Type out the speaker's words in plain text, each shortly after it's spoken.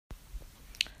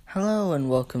Hello and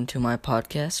welcome to my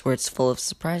podcast where it's full of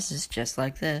surprises just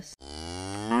like this.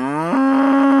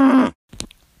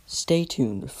 Stay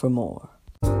tuned for more.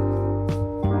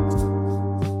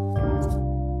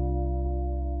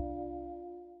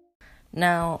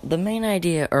 Now, the main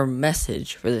idea or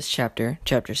message for this chapter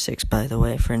 6 by the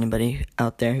way, for anybody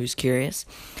out there who's curious,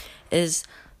 is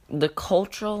the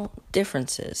cultural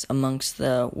differences amongst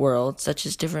the world, such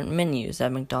as different menus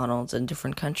at McDonald's in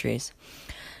different countries.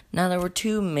 Now, there were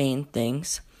two main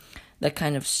things that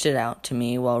kind of stood out to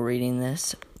me while reading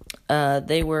this.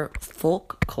 They were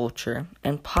folk culture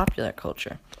and popular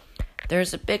culture.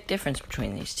 There's a big difference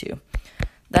between these two.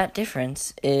 That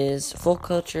difference is folk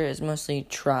culture is mostly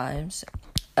tribes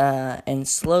and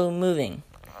slow-moving,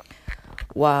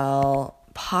 while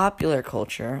popular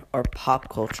culture, or pop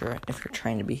culture, if you're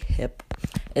trying to be hip,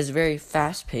 is very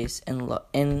fast-paced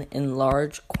and in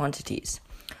large quantities.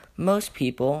 Most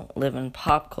people live in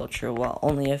pop culture, while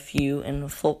only a few in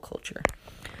folk culture.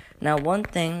 Now, one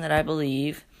thing that I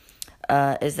believe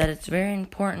is that it's very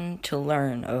important to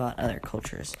learn about other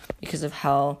cultures because of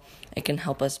how it can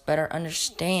help us better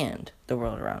understand the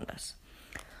world around us.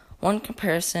 One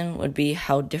comparison would be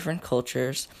how different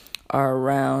cultures are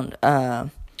around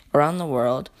the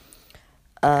world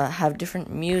have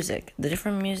different music. The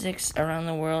different musics around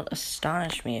the world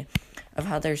astonish me of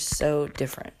how they're so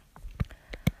different.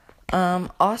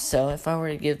 Also, if I were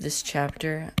to give this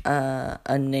chapter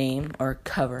a name or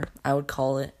cover, I would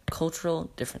call it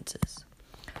Cultural Differences.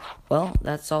 Well,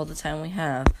 that's all the time we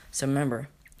have, so remember,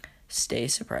 stay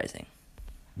surprising.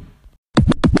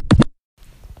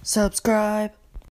 Subscribe!